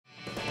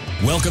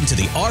Welcome to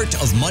the Art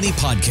of Money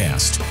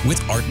Podcast with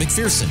Art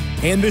McPherson.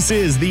 And this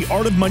is the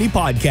Art of Money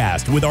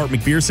Podcast with Art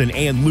McPherson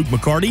and Luke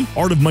McCarty,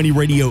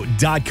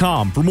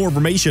 artofmoneyradio.com for more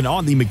information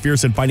on the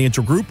McPherson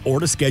Financial Group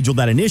or to schedule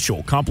that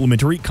initial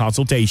complimentary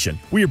consultation.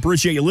 We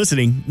appreciate you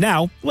listening.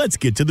 Now, let's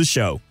get to the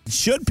show.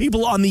 Should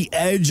people on the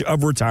edge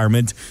of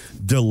retirement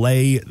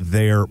delay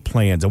their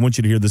plans? I want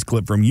you to hear this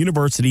clip from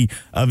University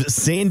of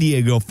San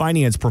Diego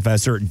finance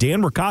professor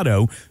Dan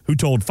Mercado, who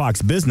told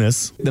Fox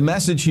Business. The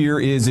message here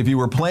is if you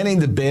were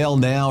planning to bail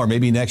now or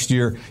maybe next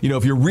year,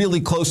 if you're really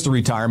close to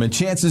retirement,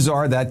 chances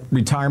are that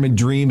retirement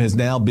dream has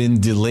now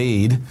been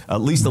delayed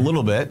at least a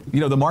little bit.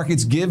 The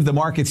markets give, the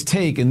markets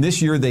take, and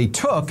this year they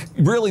took.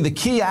 Really, the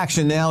key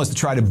action now is to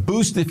try to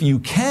boost, if you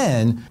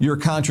can, your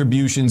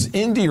contributions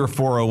into your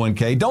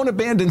 401k. Don't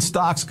abandon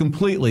stocks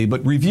completely,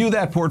 but review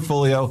that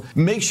portfolio.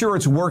 Make sure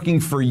it's working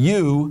for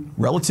you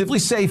relatively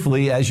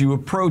safely as you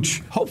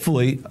approach,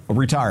 hopefully,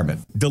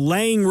 retirement.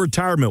 Delaying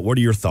retirement, what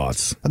are your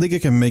thoughts? I think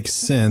it can make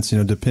sense,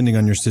 depending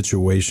on your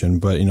situation.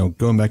 But,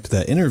 going back to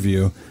that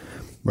interview,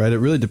 right, it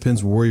really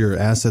depends where your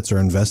assets are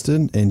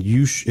invested. And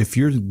if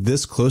you're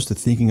this close to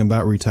thinking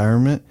about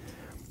retirement,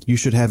 you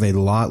should have a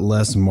lot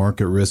less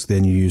market risk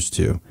than you used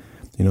to.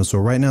 So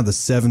right now, the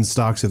 7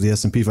 stocks of the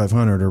S&P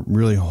 500 are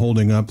really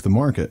holding up the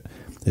market.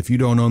 If you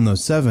don't own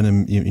those 7,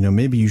 and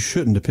maybe you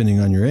shouldn't, depending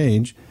on your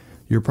age,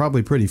 you're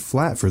probably pretty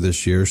flat for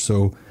this year.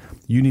 So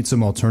you need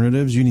some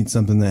alternatives. You need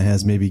something that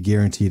has maybe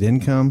guaranteed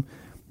income,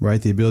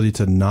 right? The ability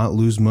to not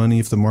lose money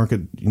if the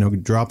market,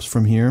 drops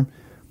from here.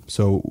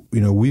 So,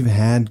 we've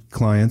had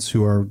clients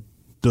who are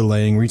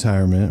delaying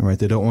retirement, right?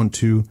 They don't want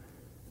to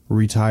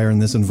retire in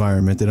this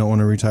environment. They don't want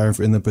to retire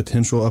in the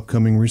potential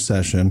upcoming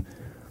recession.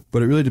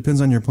 But it really depends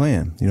on your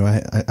plan.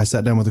 I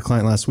sat down with a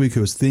client last week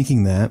who was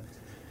thinking that.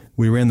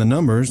 We ran the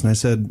numbers and I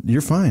said,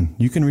 you're fine.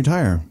 You can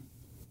retire.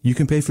 You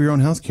can pay for your own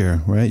health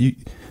care, right?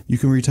 You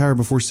can retire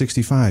before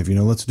 65.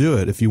 Let's do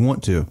it if you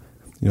want to.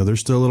 They're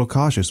still a little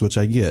cautious, which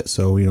I get.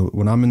 So,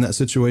 when I'm in that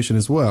situation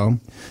as well,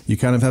 you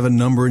kind of have a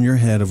number in your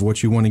head of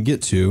what you want to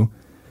get to.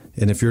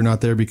 And if you're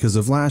not there because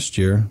of last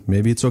year,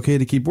 maybe it's okay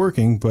to keep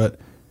working, but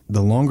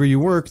the longer you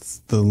work,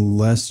 the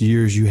less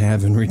years you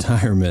have in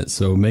retirement.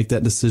 So make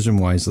that decision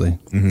wisely.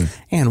 Mm-hmm.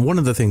 And one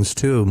of the things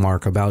too,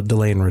 Mark, about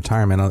delaying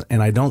retirement,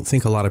 and I don't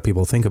think a lot of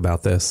people think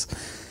about this,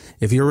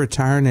 if you're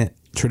retiring at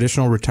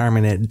traditional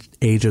retirement at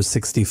age of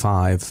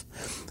 65,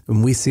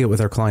 and we see it with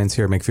our clients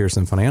here at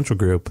McPherson Financial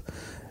Group,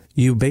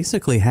 you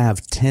basically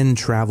have 10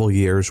 travel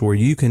years where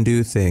you can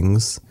do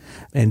things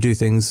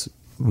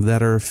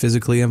that are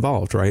physically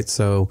involved, right?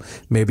 So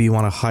maybe you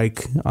want to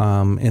hike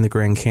in the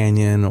Grand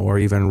Canyon or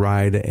even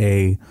ride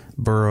a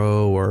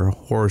burro or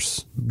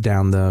horse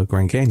down the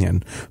Grand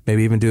Canyon.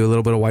 Maybe even do a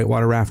little bit of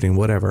whitewater rafting,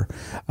 whatever.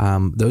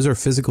 Those are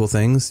physical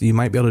things. You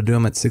might be able to do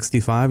them at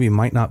 65. You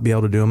might not be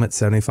able to do them at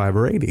 75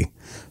 or 80.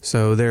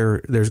 So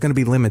there's going to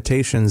be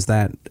limitations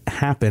that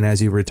happen as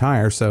you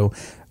retire. So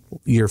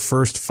your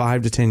first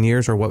 5 to 10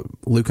 years are what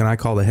Luke and I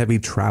call the heavy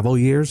travel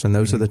years. And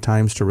those are the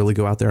times to really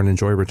go out there and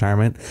enjoy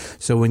retirement.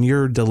 So when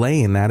you're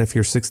delaying that, if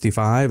you're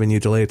 65 and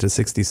you delay it to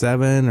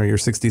 67 or you're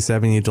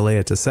 67, you delay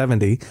it to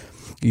 70,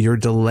 you're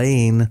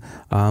delaying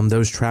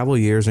those travel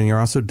years, and you're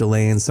also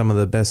delaying some of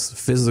the best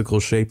physical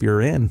shape you're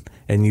in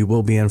and you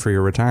will be in for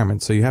your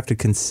retirement. So you have to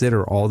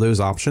consider all those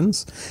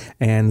options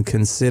and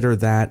consider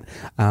that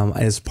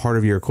as part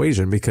of your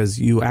equation, because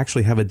you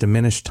actually have a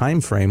diminished time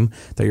frame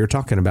that you're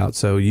talking about.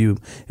 So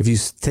if you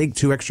take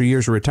 2 extra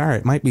years to retire,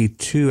 it might be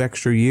 2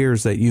 extra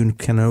years that you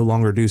can no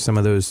longer do some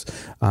of those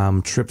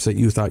trips that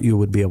you thought you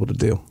would be able to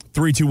do.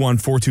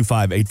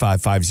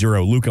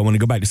 321-425-8550. Luke, I want to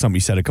go back to something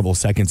you said a couple of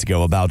seconds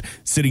ago about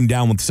sitting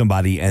down with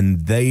somebody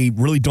and they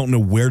really don't know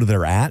where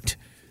they're at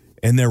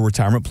in their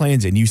retirement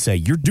plans. And you say,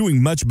 you're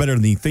doing much better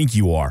than you think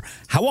you are.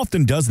 How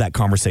often does that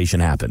conversation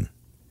happen?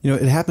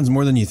 It happens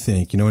more than you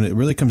think, and it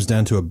really comes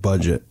down to a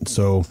budget.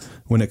 So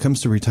when it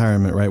comes to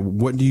retirement, right,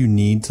 what do you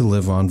need to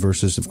live on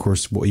versus, of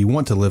course, what you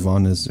want to live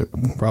on is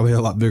probably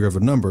a lot bigger of a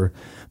number.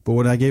 But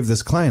what I gave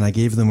this client, I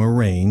gave them a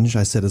range.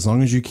 I said, as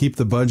long as you keep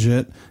the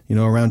budget,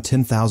 around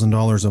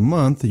 $10,000 a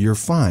month, you're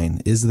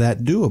fine. Is that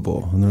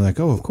doable? And they're like,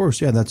 oh, of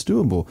course. Yeah, that's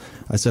doable.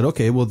 I said,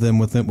 okay, well, then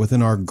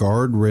within our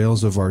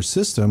guardrails of our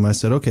system, I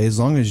said, okay, as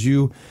long as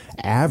you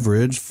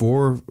average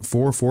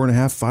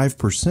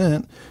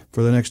 4.5%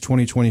 for the next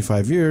 20,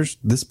 25 years,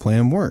 this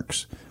plan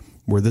works.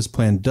 Where this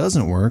plan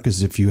doesn't work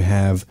is if you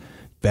have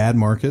bad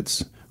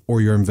markets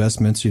or your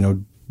investments,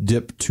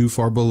 dip too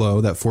far below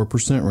that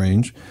 4%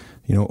 range.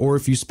 Or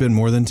if you spend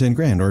more than 10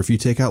 grand, or if you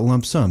take out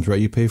lump sums, right?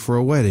 You pay for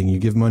a wedding, you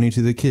give money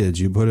to the kids,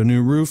 you put a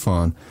new roof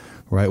on,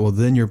 right? Well,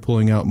 then you're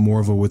pulling out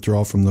more of a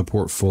withdrawal from the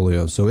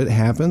portfolio. So it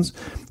happens.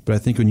 But I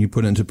think when you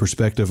put it into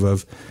perspective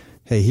of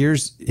hey,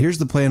 here's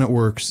the plan, it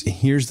works.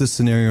 Here's the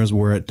scenarios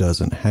where it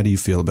doesn't. How do you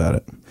feel about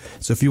it?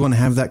 So if you want to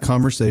have that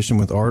conversation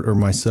with Art or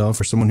myself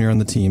or someone here on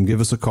the team,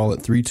 give us a call at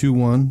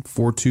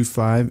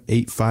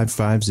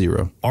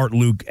 321-425-8550. Art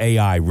Luke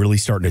AI really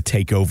starting to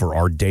take over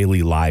our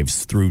daily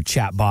lives through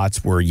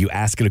chatbots where you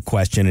ask it a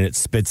question and it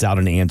spits out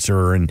an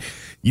answer. And,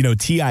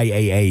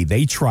 TIAA,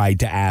 they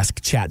tried to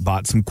ask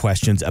chatbots some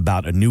questions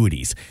about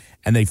annuities,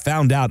 and they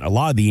found out a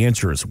lot of the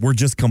answers were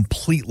just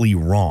completely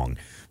wrong.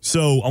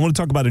 So I want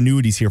to talk about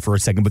annuities here for a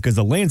second because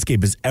the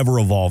landscape is ever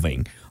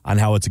evolving on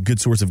how it's a good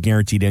source of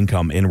guaranteed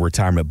income in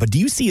retirement. But do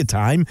you see a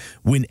time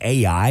when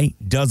AI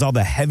does all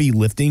the heavy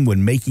lifting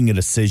when making a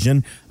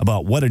decision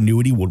about what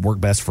annuity would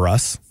work best for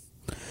us?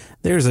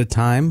 There's a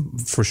time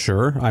for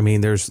sure. I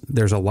mean, there's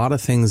a lot of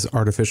things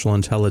artificial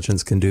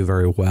intelligence can do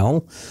very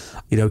well.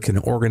 It can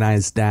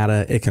organize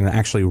data. It can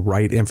actually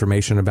write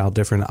information about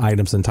different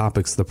items and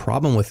topics. The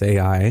problem with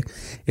AI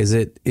is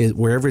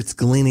wherever it's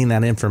gleaning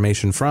that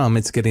information from,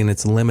 it's getting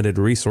its limited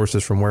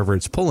resources from wherever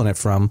it's pulling it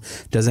from.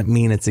 Doesn't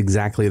mean it's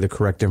exactly the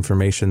correct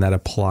information that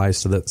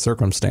applies to that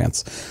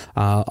circumstance.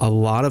 A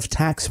lot of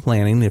tax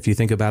planning, if you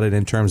think about it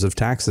in terms of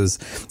taxes,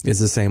 is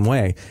the same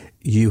way.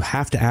 You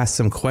have to ask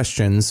some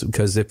questions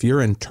because if you're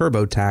in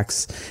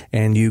TurboTax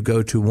and you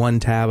go to one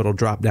tab, it'll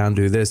drop down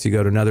to this, you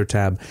go to another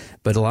tab.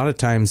 But a lot of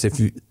times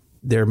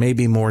there may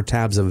be more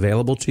tabs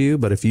available to you,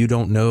 but if you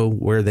don't know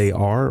where they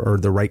are or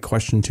the right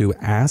question to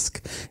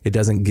ask, it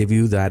doesn't give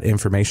you that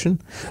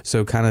information.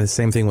 So kind of the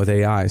same thing with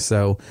AI.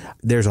 So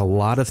there's a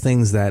lot of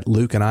things that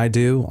Luke and I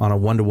do on a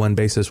one-to-one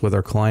basis with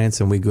our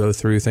clients, and we go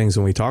through things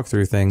and we talk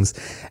through things.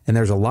 And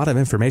there's a lot of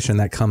information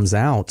that comes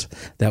out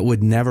that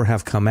would never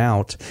have come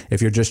out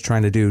if you're just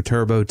trying to do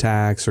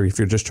TurboTax or if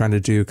you're just trying to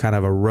do kind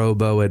of a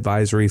robo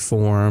advisory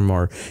form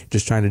or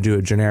just trying to do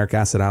a generic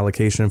asset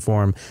allocation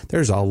form.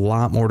 There's a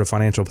lot more to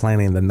financial planning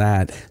than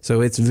that.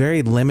 So it's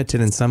very limited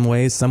in some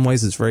ways. Some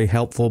ways it's very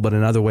helpful, but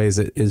in other ways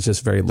it is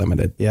just very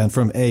limited. Yeah, and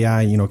from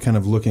AI, kind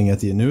of looking at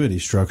the annuity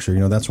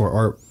structure, that's where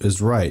Art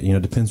is right.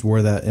 It depends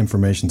where that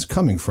information's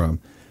coming from.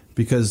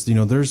 Because,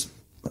 there's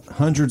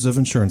hundreds of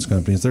insurance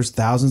companies. There's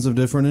thousands of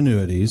different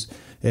annuities.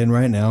 And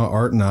right now,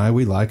 Art and I,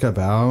 we like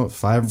about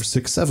 5,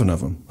 6, 7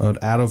 of them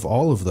out of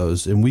all of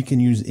those. And we can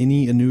use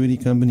any annuity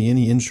company,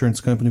 any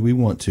insurance company we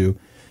want to.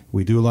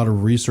 We do a lot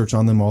of research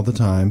on them all the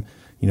time.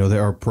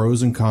 There are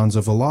pros and cons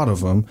of a lot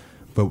of them,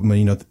 but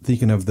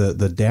thinking of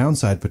the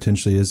downside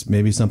potentially is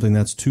maybe something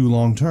that's too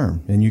long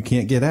term and you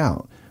can't get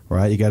out,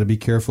 right? You got to be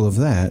careful of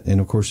that. And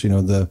of course,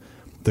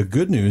 the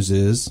good news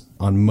is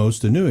on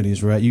most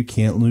annuities, right? You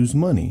can't lose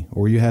money,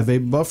 or you have a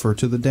buffer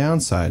to the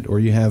downside, or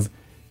you have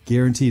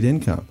guaranteed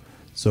income.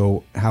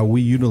 So how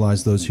we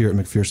utilize those here at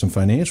McPherson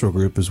Financial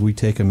Group is we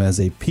take them as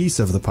a piece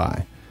of the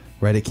pie,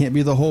 right? It can't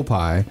be the whole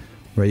pie,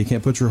 right? You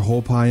can't put your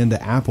whole pie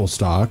into Apple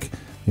stock.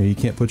 You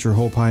can't put your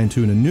whole pie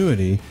into an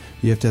annuity.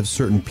 You have to have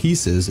certain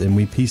pieces, and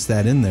we piece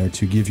that in there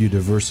to give you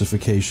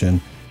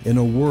diversification in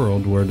a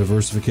world where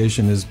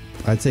diversification is,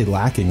 I'd say,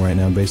 lacking right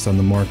now based on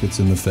the markets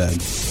and the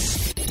Fed.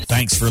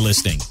 Thanks for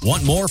listening.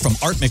 Want more from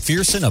Art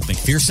McPherson of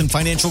McPherson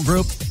Financial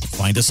Group?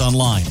 Find us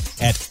online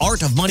at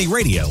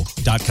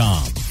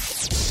artofmoneyradio.com.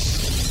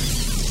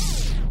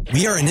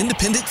 We are an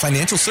independent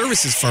financial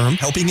services firm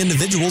helping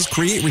individuals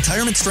create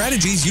retirement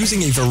strategies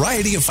using a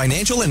variety of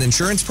financial and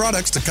insurance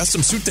products to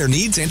custom suit their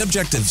needs and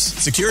objectives.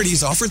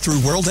 Securities offered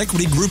through World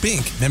Equity Group,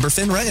 Inc., member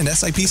FINRA and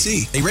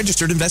SIPC, a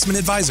registered investment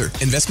advisor.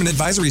 Investment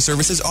advisory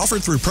services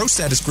offered through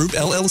ProStatus Group,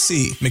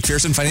 LLC.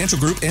 McPherson Financial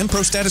Group and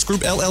ProStatus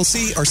Group,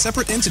 LLC are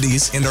separate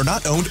entities and are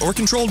not owned or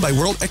controlled by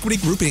World Equity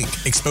Group,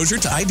 Inc. Exposure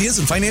to ideas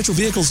and financial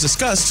vehicles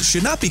discussed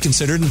should not be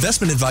considered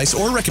investment advice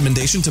or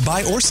recommendation to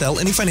buy or sell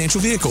any financial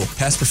vehicle.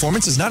 Past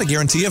performance is not a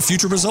guarantee of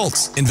future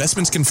results.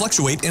 Investments can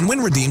fluctuate and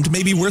when redeemed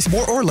may be worth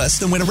more or less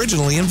than when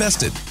originally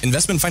invested.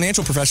 Investment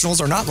financial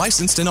professionals are not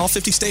licensed in all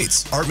 50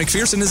 states. Art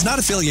McPherson is not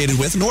affiliated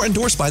with nor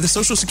endorsed by the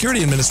Social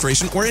Security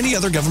Administration or any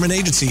other government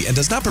agency and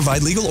does not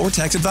provide legal or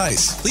tax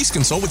advice. Please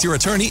consult with your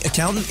attorney,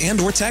 accountant,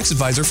 and or tax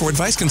advisor for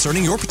advice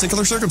concerning your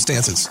particular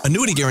circumstances.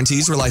 Annuity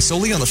guarantees rely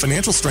solely on the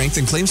financial strength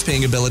and claims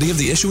paying ability of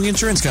the issuing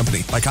insurance company.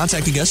 By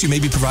contacting us, you may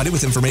be provided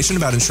with information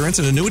about insurance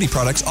and annuity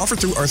products offered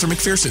through Arthur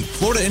McPherson,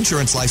 Florida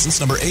Insurance License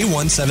number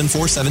A174.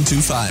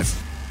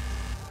 725.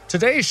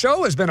 Today's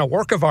show has been a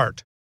work of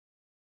art.